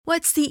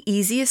What's the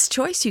easiest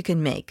choice you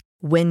can make?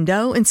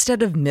 Window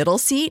instead of middle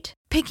seat?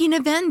 Picking a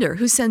vendor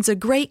who sends a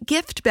great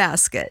gift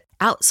basket?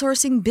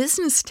 Outsourcing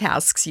business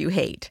tasks you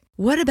hate?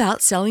 What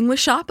about selling with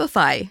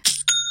Shopify?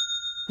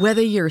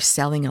 Whether you're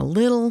selling a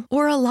little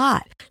or a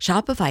lot,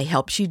 Shopify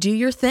helps you do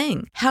your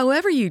thing,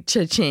 however you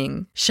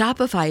cha-ching.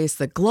 Shopify is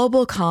the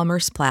global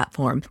commerce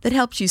platform that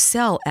helps you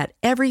sell at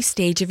every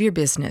stage of your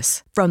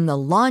business. From the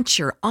launch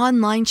your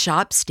online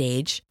shop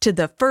stage to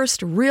the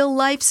first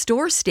real-life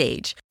store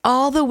stage,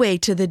 all the way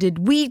to the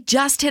did we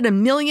just hit a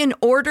million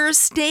orders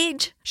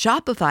stage.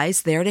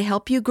 Shopify's there to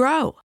help you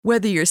grow.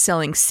 Whether you're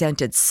selling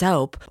scented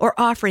soap or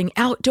offering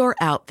outdoor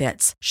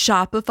outfits,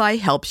 Shopify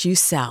helps you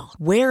sell.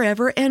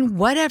 Wherever and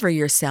whatever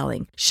you're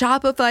selling,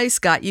 Shopify's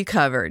got you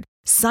covered.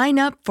 Sign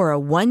up for a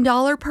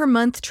 $1 per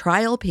month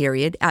trial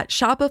period at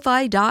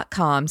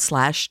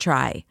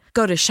shopify.com/try.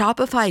 Go to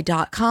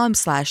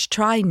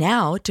shopify.com/try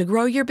now to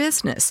grow your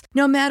business,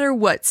 no matter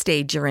what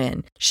stage you're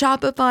in.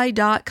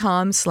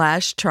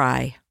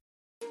 Shopify.com/try.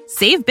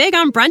 Save big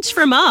on brunch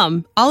for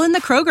mom, all in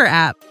the Kroger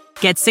app.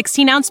 Get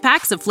 16-ounce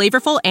packs of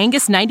flavorful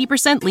Angus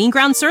 90% lean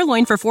ground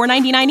sirloin for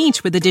 $4.99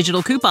 each with a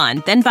digital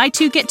coupon. Then buy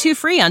 2, get 2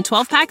 free on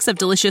 12 packs of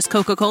delicious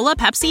Coca-Cola,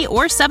 Pepsi,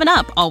 or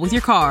 7-Up, all with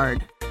your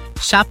card.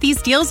 Shop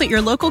these deals at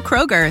your local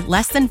Kroger,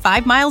 less than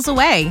 5 miles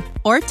away.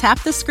 Or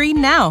tap the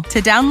screen now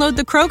to download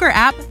the Kroger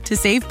app to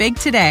save big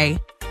today.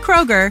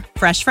 Kroger,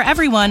 fresh for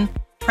everyone.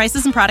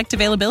 Prices and product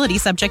availability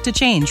subject to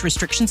change.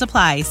 Restrictions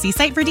apply. See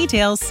site for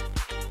details.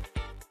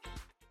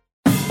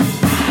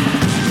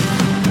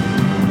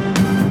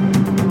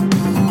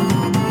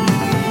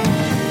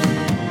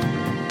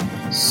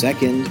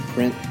 Second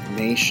Print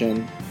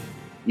Nation,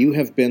 you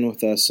have been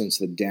with us since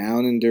the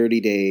down and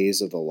dirty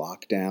days of the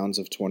lockdowns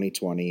of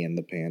 2020 and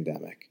the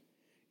pandemic.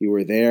 You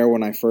were there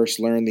when I first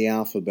learned the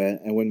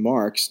alphabet and when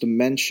Mark's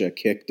dementia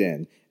kicked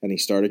in and he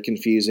started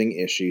confusing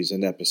issues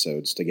and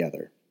episodes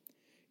together.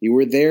 You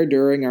were there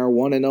during our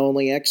one and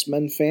only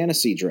X-Men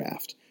fantasy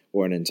draft,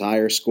 where an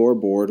entire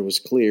scoreboard was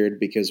cleared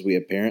because we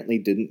apparently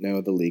didn't know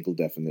the legal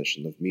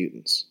definition of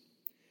mutants.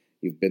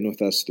 You've been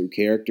with us through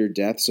character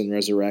deaths and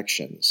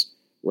resurrections,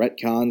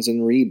 retcons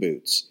and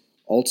reboots,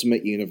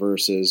 Ultimate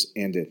Universes,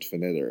 and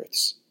Infinite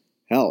Earths.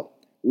 Hell,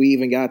 we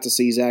even got to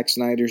see Zack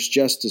Snyder's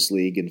Justice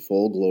League in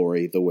full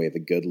glory the way the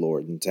good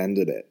Lord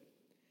intended it.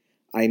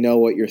 I know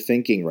what you're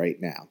thinking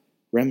right now.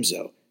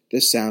 Remzo,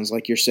 this sounds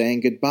like you're saying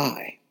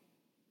goodbye.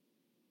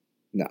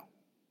 No,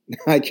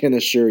 I can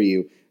assure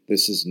you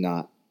this is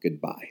not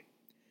goodbye.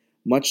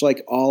 Much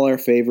like all our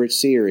favorite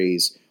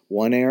series,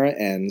 one era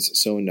ends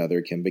so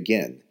another can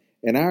begin.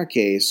 In our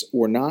case,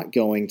 we're not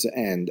going to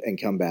end and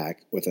come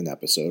back with an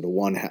episode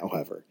 1,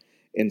 however.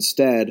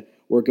 Instead,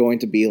 we're going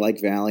to be like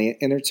Valiant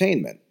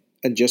Entertainment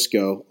and just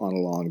go on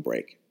a long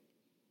break.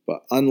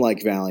 But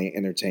unlike Valiant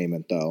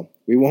Entertainment, though,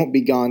 we won't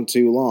be gone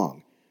too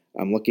long.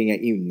 I'm looking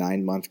at you,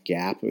 9-month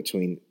gap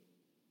between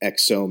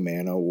Exo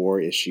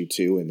Manowar issue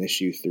 2 and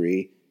issue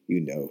 3.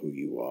 You know who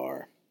you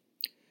are.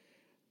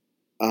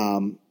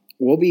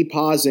 We'll be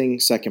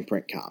pausing Second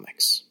Print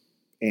Comics.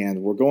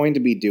 And we're going to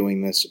be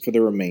doing this for the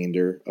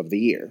remainder of the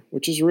year,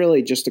 which is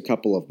really just a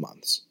couple of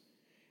months.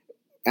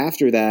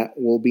 After that,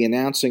 we'll be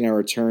announcing our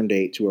return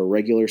date to our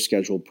regular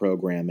scheduled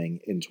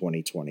programming in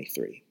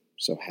 2023.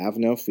 So have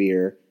no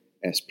fear,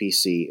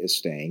 SPC is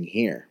staying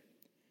here.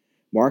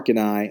 Mark and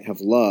I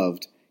have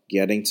loved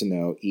getting to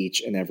know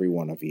each and every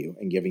one of you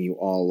and giving you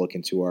all a look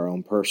into our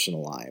own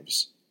personal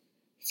lives.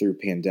 Through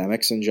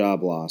pandemics and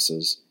job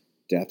losses,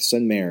 deaths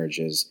and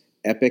marriages,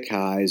 epic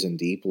highs and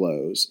deep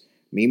lows,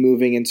 me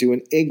moving into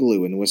an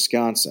igloo in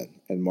Wisconsin,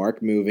 and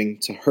Mark moving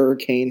to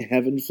Hurricane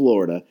Heaven,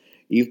 Florida,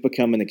 you've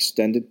become an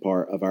extended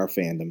part of our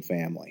fandom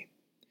family.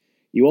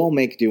 You all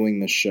make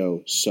doing this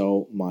show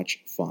so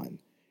much fun,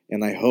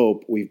 and I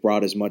hope we've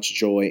brought as much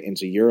joy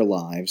into your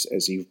lives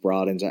as you've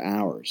brought into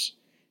ours.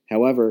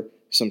 However,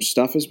 some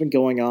stuff has been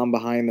going on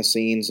behind the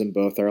scenes in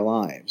both our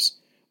lives.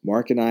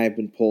 Mark and I have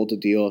been pulled to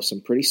deal with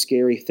some pretty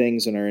scary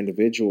things in our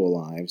individual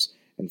lives,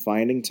 and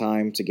finding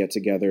time to get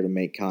together to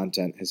make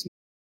content has.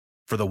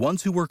 For the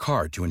ones who work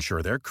hard to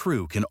ensure their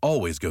crew can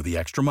always go the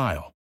extra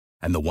mile,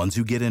 and the ones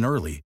who get in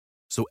early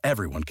so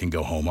everyone can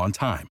go home on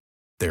time,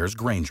 there's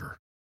Grainger,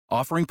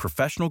 offering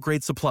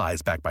professional-grade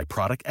supplies backed by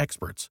product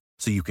experts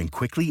so you can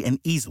quickly and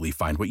easily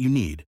find what you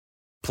need.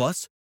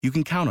 Plus, you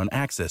can count on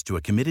access to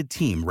a committed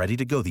team ready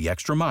to go the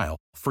extra mile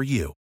for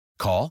you.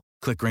 Call,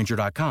 click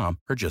Grainger.com,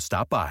 or just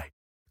stop by.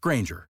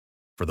 Grainger,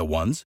 for the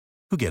ones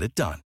who get it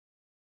done.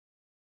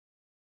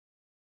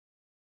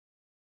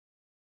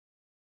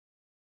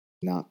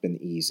 Not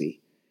been easy.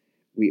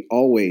 We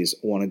always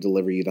want to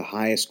deliver you the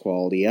highest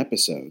quality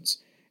episodes.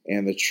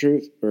 And the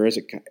truth, or is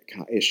it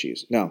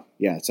issues? No,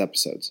 yeah, it's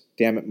episodes.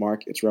 Damn it,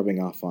 Mark, it's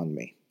rubbing off on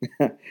me.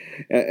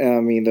 I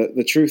mean,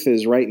 the truth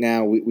is right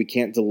now we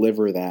can't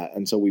deliver that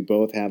until we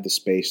both have the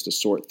space to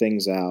sort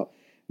things out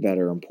that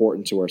are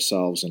important to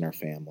ourselves and our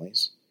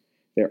families.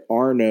 There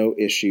are no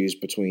issues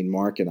between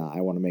Mark and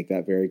I want to make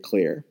that very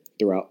clear.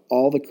 Throughout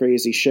all the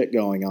crazy shit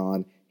going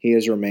on, he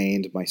has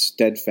remained my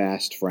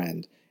steadfast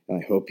friend. And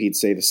I hope he'd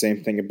say the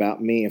same thing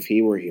about me if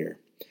he were here.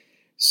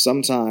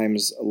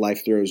 Sometimes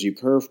life throws you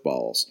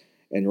curveballs,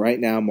 and right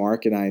now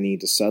Mark and I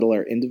need to settle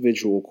our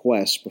individual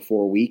quests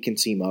before we can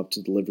team up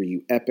to deliver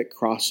you epic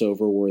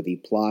crossover-worthy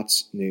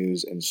plots,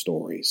 news, and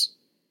stories.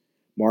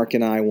 Mark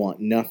and I want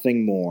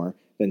nothing more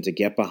than to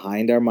get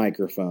behind our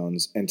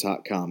microphones and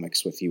talk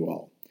comics with you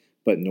all.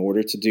 But in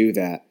order to do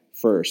that,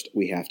 first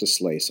we have to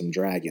slay some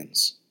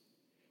dragons.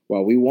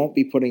 While we won't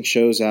be putting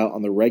shows out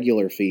on the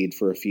regular feed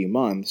for a few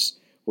months,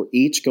 we're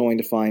each going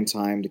to find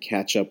time to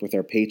catch up with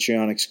our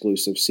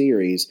Patreon-exclusive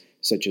series,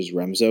 such as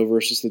Remzo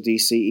vs. the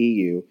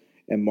DCEU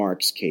and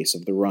Mark's Case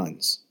of the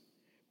Runs.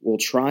 We'll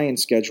try and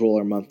schedule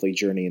our monthly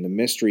Journey into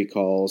Mystery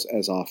calls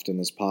as often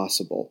as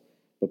possible,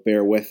 but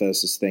bear with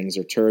us as things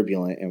are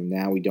turbulent and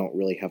now we don't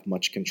really have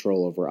much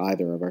control over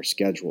either of our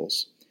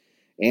schedules.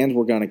 And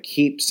we're going to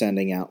keep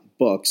sending out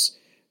books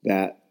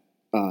that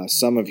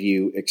some of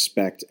you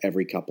expect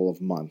every couple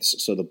of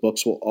months, so the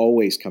books will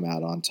always come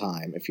out on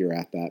time if you're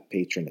at that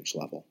patronage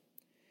level.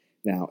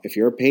 Now, if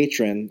you're a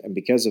patron, and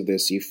because of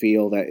this you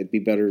feel that it'd be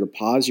better to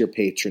pause your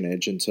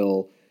patronage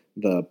until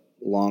the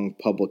long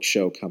public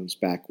show comes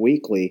back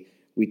weekly,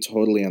 we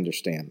totally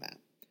understand that.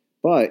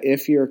 But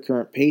if you're a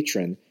current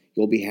patron,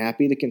 you'll be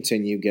happy to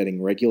continue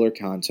getting regular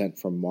content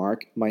from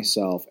Mark,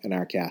 myself, and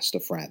our cast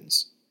of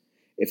friends.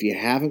 If you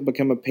haven't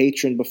become a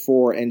patron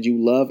before and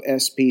you love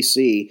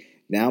SPC,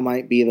 now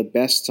might be the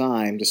best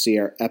time to see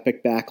our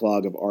epic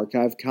backlog of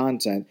archived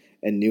content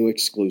and new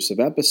exclusive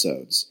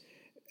episodes.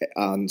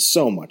 And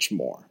so much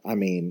more. I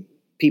mean,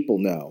 people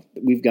know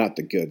that we've got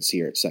the goods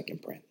here at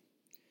Second Print.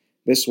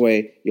 This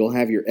way, you'll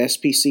have your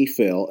SPC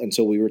fill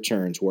until we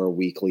return to our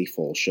weekly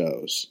full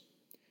shows.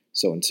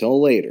 So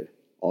until later,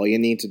 all you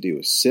need to do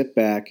is sit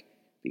back,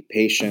 be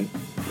patient,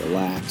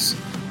 relax,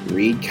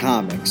 read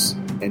comics,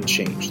 and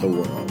change the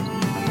world.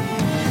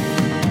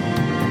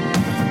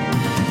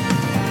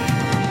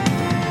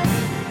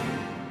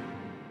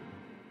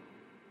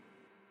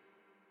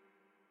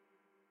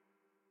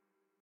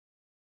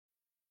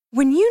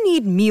 When you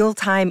need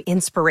mealtime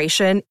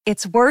inspiration,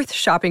 it's worth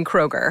shopping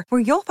Kroger,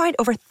 where you'll find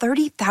over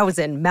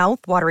 30,000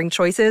 mouth-watering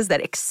choices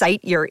that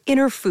excite your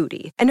inner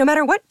foodie. And no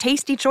matter what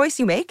tasty choice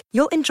you make,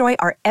 you'll enjoy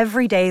our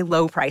everyday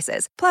low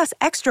prices, plus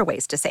extra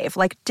ways to save,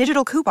 like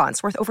digital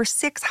coupons worth over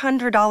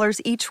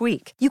 $600 each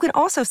week. You can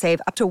also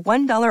save up to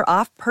 $1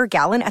 off per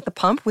gallon at the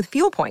pump with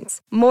fuel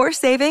points. More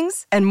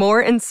savings and more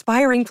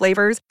inspiring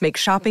flavors make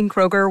shopping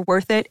Kroger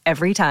worth it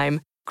every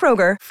time.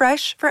 Kroger,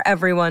 fresh for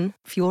everyone.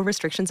 Fuel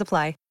restrictions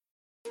apply.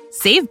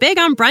 Save big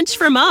on brunch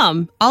for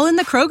mom, all in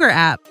the Kroger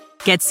app.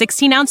 Get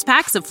 16-ounce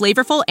packs of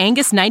flavorful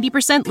Angus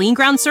 90% lean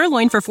ground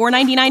sirloin for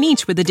 $4.99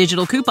 each with a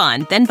digital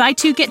coupon. Then buy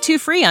 2, get 2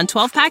 free on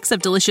 12 packs of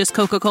delicious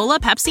Coca-Cola,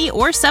 Pepsi,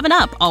 or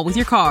 7-Up, all with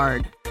your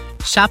card.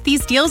 Shop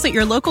these deals at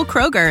your local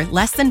Kroger,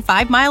 less than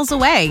 5 miles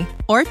away.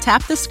 Or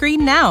tap the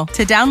screen now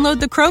to download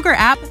the Kroger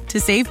app to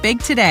save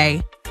big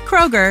today.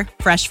 Kroger,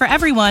 fresh for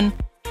everyone.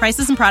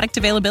 Prices and product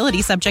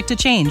availability subject to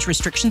change.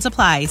 Restrictions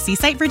apply. See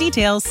site for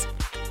details.